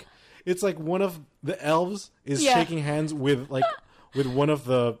 it's like one of the elves is shaking hands with one of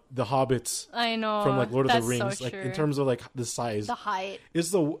the hobbits. I know, from like Lord of the Rings, so like in terms of like the size, the height.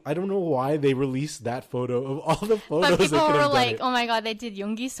 I don't know why they released that photo of all the photos. But people were like, "Oh my god, they did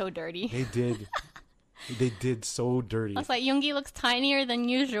Yoongi so dirty." They did. They did so dirty. I was like, Yoongi looks tinier than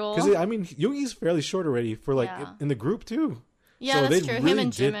usual. Because I mean, Yoongi's fairly short already for like in the group too. Yeah, so that's true. Really him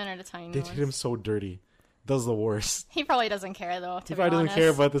and Jimin are the tiny ones. They did him so dirty. Does the worst. He probably doesn't care though. He probably doesn't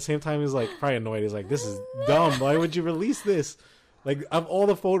care, but at the same time, he's like probably annoyed. He's like, "This is dumb. Why would you release this?" Like of all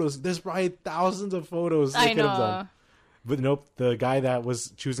the photos, there's probably thousands of photos they could have done. But nope, the guy that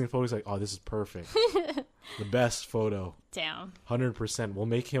was choosing photos like, "Oh, this is perfect. The best photo. Damn. 100%. We'll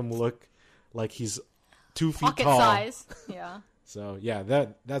make him look like he's 2 feet pocket tall." Size. Yeah. So yeah,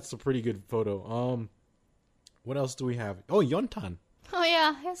 that's a pretty good photo. What else do we have? Oh, Yeontan. Oh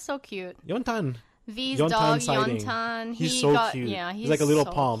yeah, he's so cute. Yeontan. V's dog, Yeontan. He's so cute. Yeah, he's like a little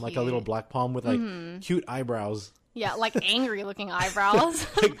so palm, cute. like a little black palm with like cute eyebrows. Yeah, like angry looking eyebrows.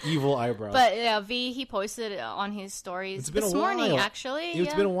 Like evil eyebrows. But yeah, V, he posted on his stories this morning, actually.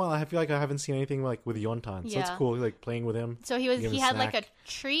 It's been a while. I feel like I haven't seen anything like with Yeontan. So it's cool, like playing with him. So he had like a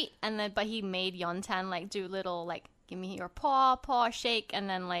treat, but he made Yeontan like do little like, give me your paw shake, and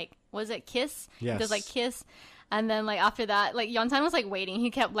then like, was it kiss? Yes. He does like kiss. And then, like, after that, like, Yeontan was, like, waiting.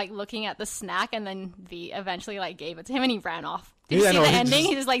 He kept, like, looking at the snack, and then V eventually, like, gave it to him, and he ran off. Did you see the ending?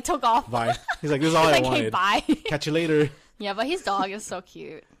 He just, like, took off. Bye. He's like, this is all I wanted. Hey, bye. Catch you later. Yeah, but his dog is so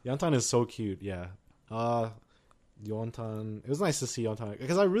cute. Yeontan is so cute, yeah. Yeontan, it was nice to see Yeontan,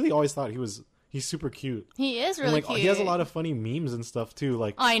 because I really always thought he's super cute. He is really like, cute. He has a lot of funny memes and stuff, too.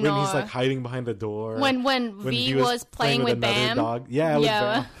 Like, I know. when he's, like, hiding behind the door. When V was playing with Bam. Dog. Yeah, with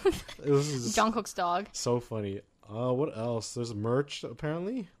Bam. It was Jungkook's dog. So funny. What else? There's merch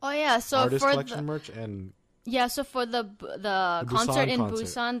apparently. Oh yeah, so artist for collection merch and so for the concert in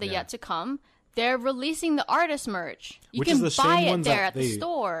Busan, the yet to come, they're releasing the artist merch. You can buy it there at the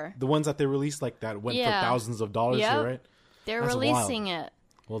store. The ones that they released like that went for thousands of dollars, right? They're releasing it.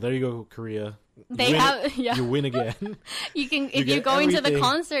 Well, there you go, Korea. You win again. You can if you go into the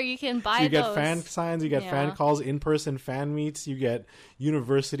concert, you can buy. You get fan signs, you get fan calls, in-person fan meets, you get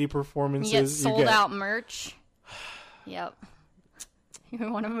university performances, you get sold out merch. Yep.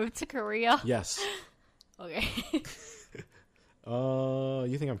 You want to move to Korea? Yes. Okay.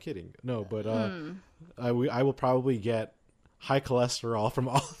 You think I'm kidding? No, but I will probably get high cholesterol from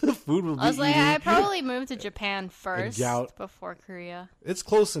all the food we'll be eating. I'd probably move to Japan first before Korea. It's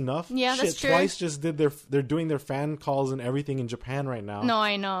close enough. Yeah, that's true. Twice just did they're doing their fan calls and everything in Japan right now. No,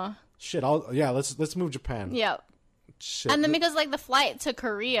 I know. Shit, let's move Japan. Yeah. Shit. And then because like the flight to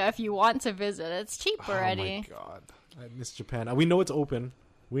Korea, if you want to visit, it's cheap already. Oh my god. I miss Japan. We know it's open.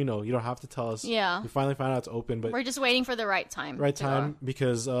 We know. You don't have to tell us. Yeah. We finally found out it's open, but we're just waiting for the right time.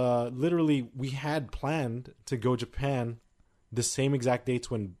 Because literally we had planned to go Japan the same exact dates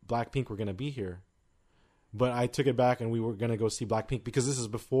when Blackpink were going to be here. But I took it back and we were going to go see Blackpink because this is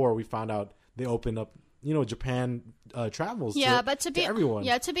before we found out they opened up, Japan travels to everyone.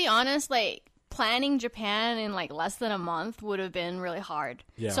 Yeah, to be honest, like planning Japan in like less than a month would have been really hard.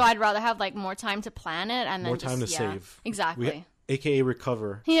 Yeah. So I'd rather have like more time to plan it and then more time to save. Exactly. AKA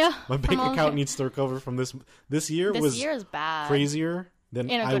recover. Yeah. My bank account needs to recover from this year. This year is bad. Crazier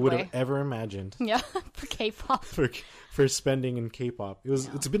than I would have ever imagined. Yeah, for K-pop. For spending in K-pop.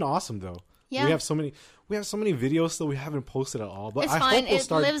 It's been awesome though. Yeah. We have so many videos that we haven't posted at all. But it's fine. It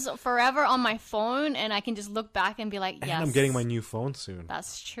lives forever on my phone, and I can just look back and be like, yes. And I'm getting my new phone soon.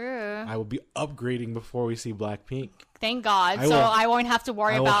 That's true. I will be upgrading before we see Blackpink. Thank God. I won't have to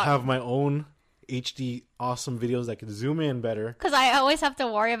worry about... I will have my own HD awesome videos that could zoom in better. Because I always have to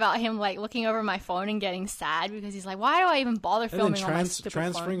worry about him like looking over my phone and getting sad because he's like, why do I even bother filming on my stupid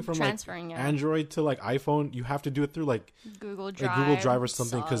transferring phone? From Android to like iPhone, you have to do it through like Google Drive, or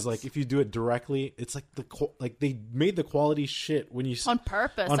something because like if you do it directly, it's like they made the quality shit when you on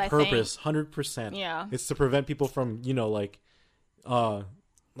purpose. 100%. Yeah, it's to prevent people from like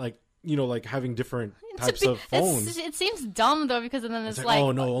having different types of phones. It seems dumb though because then it's like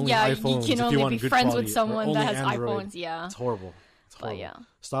oh no, only iPhones. You can only be friends quality, with someone that has Android. iPhones. Yeah, it's horrible. But yeah,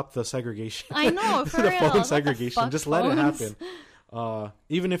 stop the segregation. I know for the real. phone segregation. Just let it happen.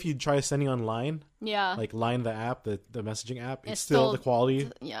 Even if you try sending online, like Line the app, the messaging app, it's still the quality.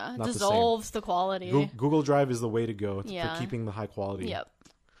 Dissolves the quality. Google Drive is the way to go for keeping the high quality. Yep.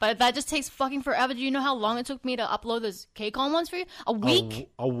 But that just takes fucking forever. Do you know how long it took me to upload those KCON ones for you? A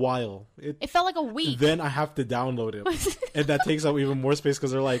week? A while. It felt like a week. Then I have to download it. And that takes up even more space because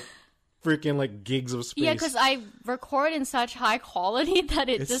they're like freaking like gigs of space. Yeah, because I record in such high quality that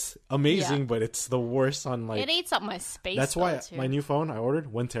it's just... amazing, but it's the worst on like... It eats up my space. That's why my new phone I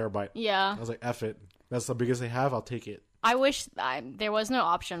ordered, 1 terabyte. Yeah. I was like, F it. That's the biggest they have. I'll take it. I wish there was no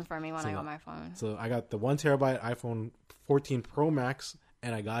option for me when I got my phone. So I got the 1 terabyte iPhone 14 Pro Max...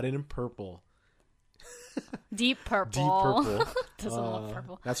 And I got it in purple. Deep purple. Doesn't look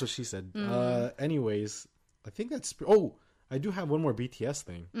purple. That's what she said. Anyways, I think that's... Oh, I do have one more BTS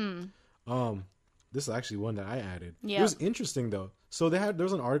thing. this is actually one that I added. Yeah. It was interesting though. So there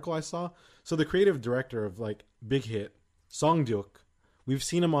was an article I saw. So the creative director of like Big Hit, Song Duke, we've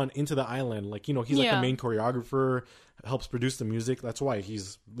seen him on Into the Island. Like, you know, he's like the main choreographer, helps produce the music. That's why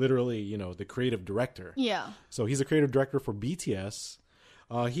he's literally, you know, the creative director. Yeah. So he's a creative director for BTS.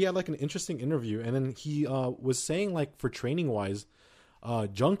 He had like an interesting interview, and then he was saying like for training wise,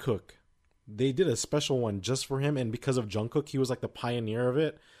 Jungkook, they did a special one just for him, and because of Jungkook, he was like the pioneer of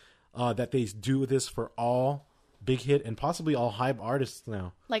it. That they do this for all Big Hit and possibly all HYBE artists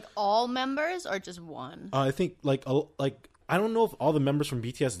now. Like all members or just one? I think like I don't know if all the members from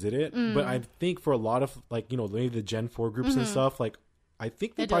BTS did it, but I think for a lot of like, you know, maybe the Gen 4 groups and stuff, like I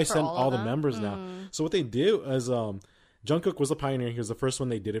think they probably sent all the members now. So what they did is Jungkook was a pioneer. He was the first one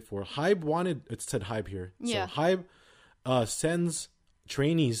they did it for. HYBE wanted, it said HYBE here. Yeah. So HYBE sends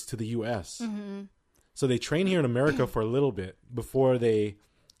trainees to the US. So they train here in America for a little bit before they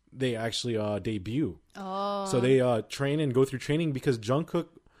actually debut. So they train and go through training because Jungkook,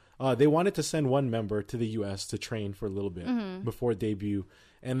 they wanted to send one member to the US to train for a little bit before debut.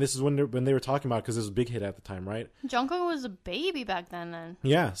 And this is when they were talking about, because it was a Big Hit at the time, right? Jungkook was a baby back then.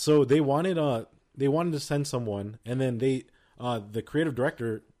 Yeah, so they wanted to send someone, and then the creative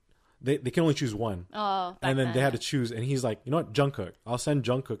director, they can only choose one. And then they had to choose, and he's like, you know what, Jungkook. I'll send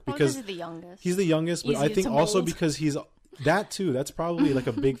Jungkook because he's the youngest. He's the youngest, but I think also because he's that too. That's probably like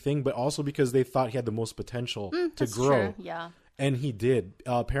a big thing, but also because they thought he had the most potential to grow. True. Yeah. And he did.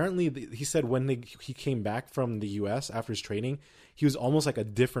 Apparently, he said when he came back from the U.S. after his training, he was almost like a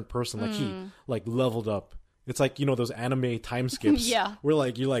different person. Like he like leveled up. It's like, you know, those anime time skips. Yeah. Where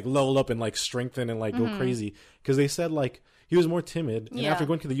like you like level up and like strengthen and like go crazy. Because they said like he was more timid, and after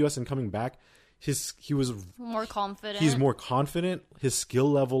going to the U.S. and coming back, he was more confident. He's more confident. His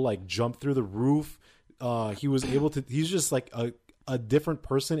skill level like jumped through the roof. He was able to. He's just like a different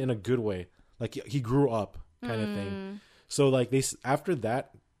person in a good way. Like he grew up, kind of thing. So like after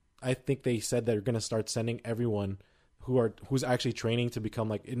that, I think they said they're gonna start sending everyone who's actually training to become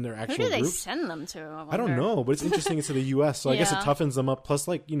like in their actual groups. Who do they send them to? I don't know, but it's interesting. It's to the U.S., so I guess it toughens them up. Plus,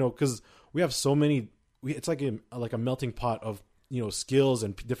 like, you know, because we have so many, it's like a melting pot of, you know, skills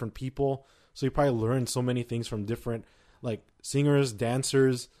and different people. So you probably learn so many things from different like singers,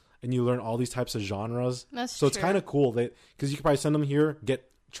 dancers, and you learn all these types of genres. That's so true. It's kind of cool that because you could probably send them here,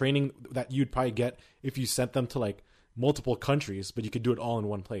 get training that you'd probably get if you sent them to like multiple countries, but you could do it all in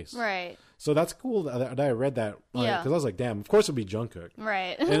one place. Right. So that's cool that I read that. Because I was like, damn, of course it'd be Jungkook.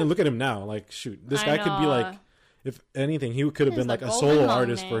 Right. And then look at him now. Like, shoot, this guy could be like, if anything, he could have been like a solo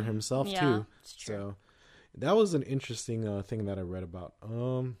artist for himself too. It's true. So that was an interesting thing that I read about.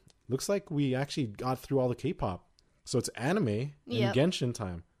 Looks like we actually got through all the K-pop. So it's anime and Genshin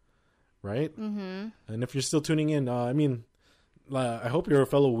time, right? Mm-hmm. And if you're still tuning in, I mean, I hope you're a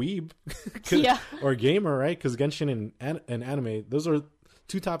fellow weeb or gamer, right? Because Genshin and anime, those are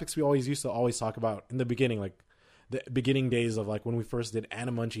two topics we used to talk about in the beginning, like the beginning days of like when we first did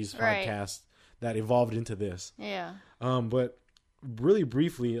Animunchies podcast that evolved into this. Yeah. But really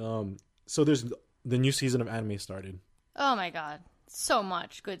briefly, so there's the new season of anime started. Oh my god. So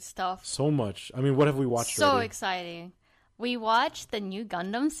much good stuff. So much. I mean, what have we watched so already? Exciting. We watched the new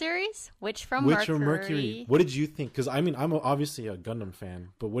Gundam series, Witch from Mercury. What did you think? Because I mean, I'm obviously a Gundam fan,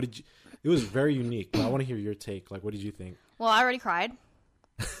 but what did you? It was very unique. But I want to hear your take. Like, what did you think? Well, I already cried.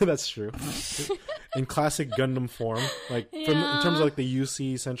 That's true. In classic Gundam form, like in terms of like the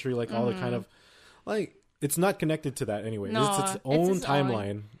UC century, like all the kind of like it's not connected to that anyway. No, it's its own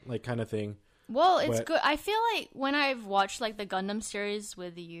timeline, like kind of thing. Well, it's good. I feel like when I've watched like the Gundam series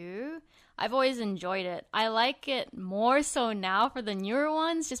with you, I've always enjoyed it. I like it more so now for the newer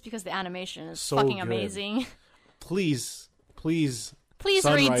ones, just because the animation is so fucking amazing. Please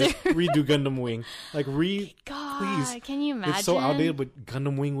Sunrise, redo Gundam Wing. Like please. Can you imagine? It's so outdated, but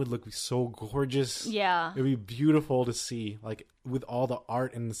Gundam Wing would look so gorgeous. Yeah, it'd be beautiful to see, like with all the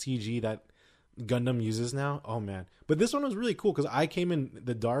art and the CG that Gundam uses now. Oh man. But this one was really cool because I came in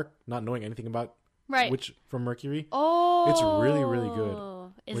the dark not knowing anything about Witch from Mercury. Oh, it's really, really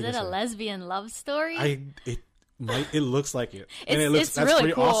good. Is it a lesbian love story? It looks like it. And that's really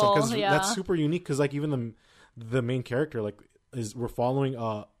pretty cool. Awesome because that's super unique because like even the main character like we're following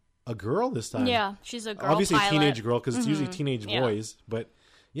a girl this time. Yeah, she's a girl. Obviously pilot. A teenage girl because it's usually teenage boys, but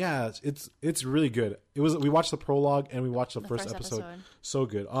yeah, it's really good. We watched the prologue and we watched the first episode. So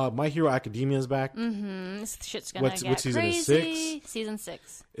good. My Hero Academia is back. Mm-hmm. This shit's gonna get what season crazy. Is 6? Season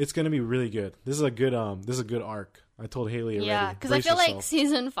 6. It's gonna be really good. This is a good arc. I told Haley already. Yeah, because I feel like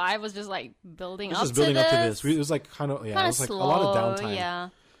season 5 was just like building up to this. It was like kind of it was like slow, a lot of downtime. Yeah.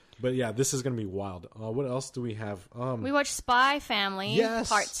 But yeah, this is gonna be wild. What else do we have? We watched Spy Family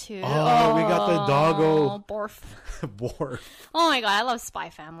Part 2. We got the doggo. Borf. Borf. Oh my god, I love Spy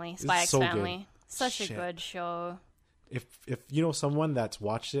Family. Spy X so Family. Good. Such a good show. If you know someone that's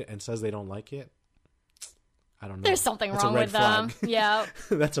watched it and says they don't like it, I don't know. There's something wrong with them. Yeah.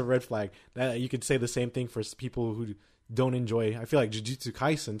 That's a red flag. That you could say the same thing for people who don't enjoy. I feel like Jujutsu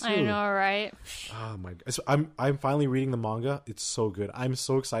Kaisen too. I know, right? Oh my god! So I'm finally reading the manga. It's so good. I'm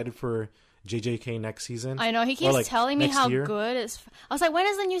so excited for JJK next season. I know he keeps telling me how good it's. I was like, when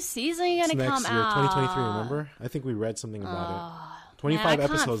is the new season gonna come out? 2023. Remember? I think we read something about it. 25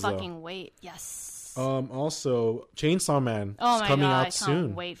 episodes though. I can't fucking wait. Yes. Also, Chainsaw Man is coming out I soon.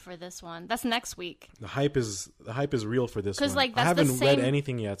 Can't wait for this one. That's next week. The hype is real for this one. Like, I haven't read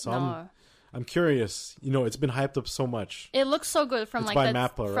anything yet, so I'm curious. You know, it's been hyped up so much. It looks so good from it's like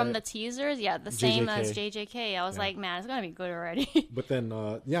Mappa, from right? the teasers. Yeah, the same as JJK. I was like, man, it's gonna be good already. But then,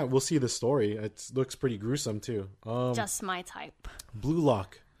 we'll see the story. It looks pretty gruesome too. Just my type. Blue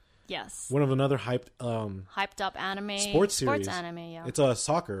Lock. Yes. One of another hyped up anime. Sports series. Sports anime, yeah. It's a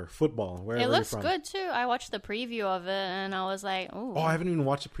football. It looks good too. I watched the preview of it and I was like, ooh. Oh, I haven't even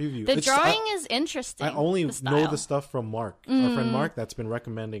watched the preview. The drawing is interesting. I only know the stuff from Mark, our friend Mark, that's been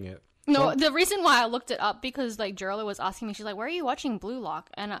recommending it. No, the reason why I looked it up because like Jerla was asking me, she's like, "Where are you watching Blue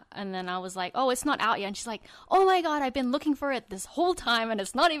Lock?" And then I was like, "Oh, it's not out yet." And she's like, "Oh my god, I've been looking for it this whole time and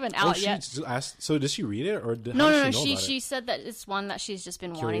it's not even out yet." So did she read it or no? She said that it's one that she's just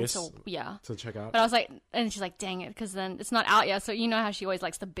been wanting to check out. But I was like, and she's like, "Dang it," because then it's not out yet. So you know how she always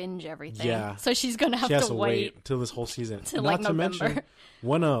likes to binge everything. Yeah. So she's gonna have to wait till this whole season. Till like November. To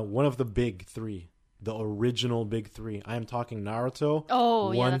mention one of the big three, the original big three. I am talking Naruto,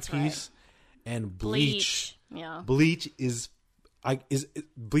 One Piece. Right. And Bleach. Yeah. Bleach is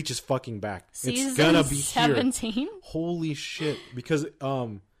fucking back. Season it's gonna be 17? Here. Holy shit. Because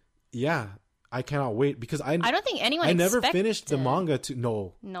I cannot wait because I don't think anyone I never finished the manga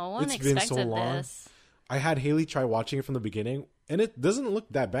no one it's expected been so long. This. I had Haley try watching it from the beginning and it doesn't look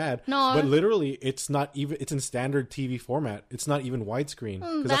that bad. No. But literally it's in standard TV format. It's not even widescreen.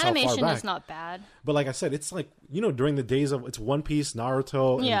 The animation is not bad. But like I said, it's like, during the days of it's One Piece,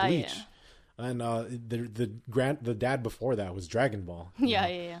 Naruto, and Bleach. Yeah. And the dad before that was Dragon Ball.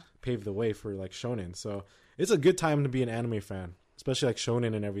 Yeah. Paved the way for like shonen. So it's a good time to be an anime fan, especially like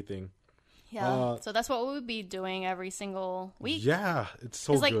shonen and everything. Yeah. So that's what we would be doing every single week. Yeah, it's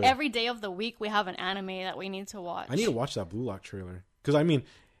like good. Every day of the week we have an anime that we need to watch. I need to watch that Blue Lock trailer because I mean,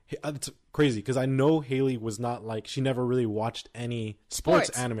 it's crazy because I know Haley was not like she never really watched any sports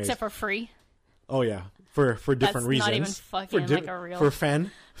anime except for Free. Oh yeah. For different reasons. Not even fucking like a real for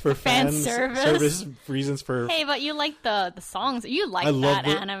fan service reasons. Hey, but you like the songs. You like that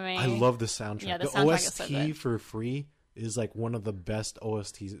anime. I love the soundtrack. Yeah, the soundtrack OST is so good. For Free is like one of the best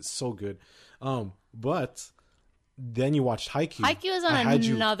OSTs. It's so good. But then you watched Haikyuu. Haikyuu is on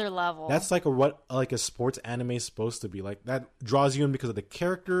another level. That's like a sports anime is supposed to be. Like that draws you in because of the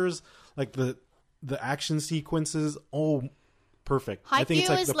characters, like the action sequences. Oh, perfect. Haikyuu I think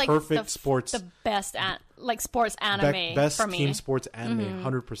it's like the perfect sports. The best sports anime best for me. Team sports anime,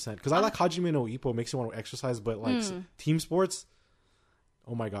 100%. Because I like Hajime no Ippo, makes you want to exercise, but like team sports,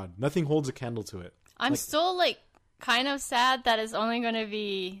 oh my god, nothing holds a candle to it. I'm still like kind of sad that it's only going to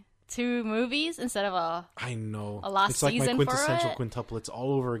be 2 movies instead of a last it's like season my quintessential for it. Quintuplets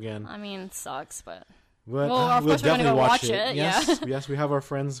all over again. I mean, it sucks, but we'll of course we're definitely watch it. Yes, we have our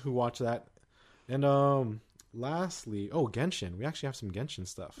friends who watch that. And lastly, Genshin. We actually have some Genshin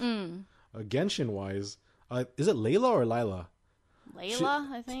stuff. Genshin wise, is it Layla or Lila?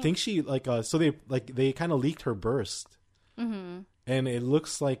 Layla, I think. I think she so they kind of leaked her burst, and it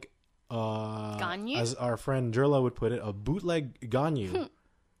looks like Ganyu? As our friend Jerla would put it, a bootleg Ganyu.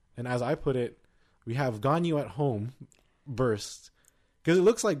 And as I put it, we have Ganyu at home burst. Because it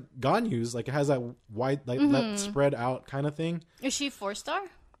looks like Ganyu's, like it has that wide, that spread out kind of thing. Is she 4-star?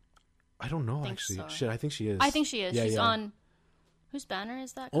 I don't know, actually. So. Shit, I think she is. I think she is. She's on... Whose banner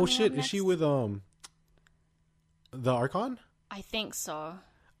is that? Oh, shit. Is she with the Archon? I think so.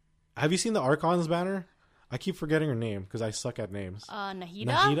 Have you seen the Archon's banner? I keep forgetting her name because I suck at names. Nahida?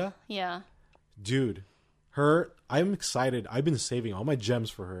 Nahida? Yeah. Dude, I'm excited. I've been saving all my gems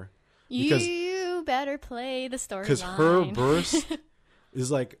for her. You better play the storyline. Because her burst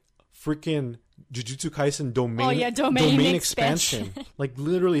is like freaking Jujutsu Kaisen domain expansion. Like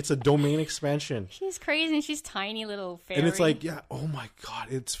literally, it's a domain expansion. She's crazy and she's tiny little fairy. And it's like, oh my god,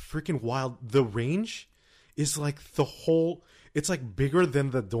 it's freaking wild. The range is like the whole. It's like bigger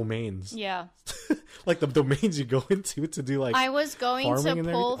than the domains. Yeah. like the domains you go into to do like. I was going to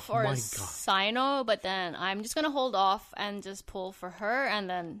pull for Sino, but then I'm just gonna hold off and just pull for her, and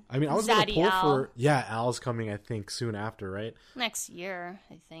then. I mean, I was gonna pull for Al's coming. I think soon after, right? Next year,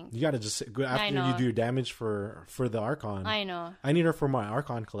 I think. You gotta just go after you do damage for the Archon. I know. I need her for my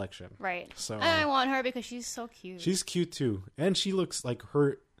Archon collection. Right. So and I want her because she's so cute. She's cute too, and she looks like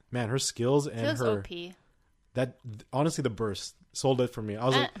her skills and her. OP. That honestly, the burst sold it for me. I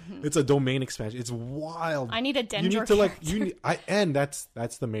was like, it's a domain expansion. It's wild. I need a Dendro. You need to and that's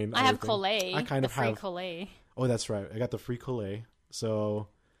the main. I have Collei. I kind of have Collei. Oh, that's right. I got the free Collei. So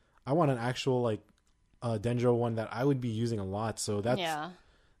I want an actual like Dendro one that I would be using a lot. So that's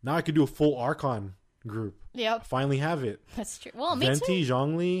now I could do a full Archon group. Yep. Finally have it. That's true. Well, Venti,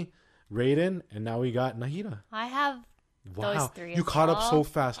 Zhongli, Raiden, and now we got Nahida. I have. Wow, those three you caught up so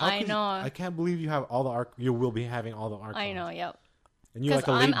fast. I know. I can't believe you have all the You will be having all the Archons. I know. Yep. And you're like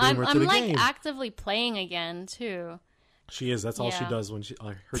a late bloomer to the game. I'm like actively playing again too. She is. That's all she does when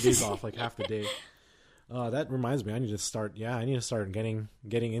her days off, like half the day. That reminds me. I need to start. Yeah, I need to start getting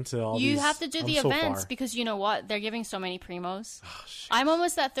into all these. You have to do the events because you know what? They're giving so many primos. Oh, I'm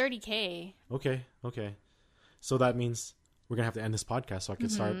almost at 30K. Okay. So that means we're going to have to end this podcast so I can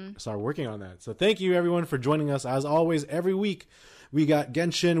start working on that. So thank you, everyone, for joining us. As always, every week, we got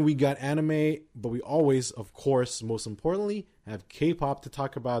Genshin, we got anime, but we always, of course, most importantly, have K-pop to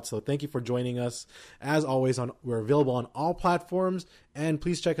talk about. So thank you for joining us. As always, we're available on all platforms. And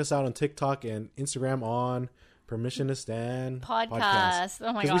please check us out on TikTok and Instagram on Permission to Stand Podcast.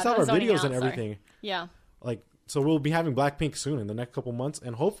 Oh my God. Because we saw our videos and everything. Yeah. So we'll be having Blackpink soon in the next couple months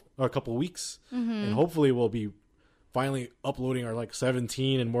and or a couple weeks. And hopefully we'll be finally uploading our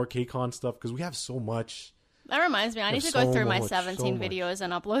 17 and more KCON stuff because we have so much. That reminds me, I need to go through my 17 videos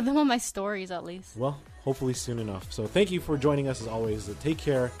and upload them on my stories at least. Well, hopefully soon enough. So thank you for joining us as always. Take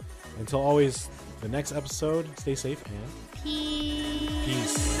care. Until always, the next episode, stay safe and peace.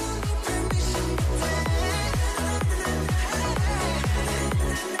 Peace.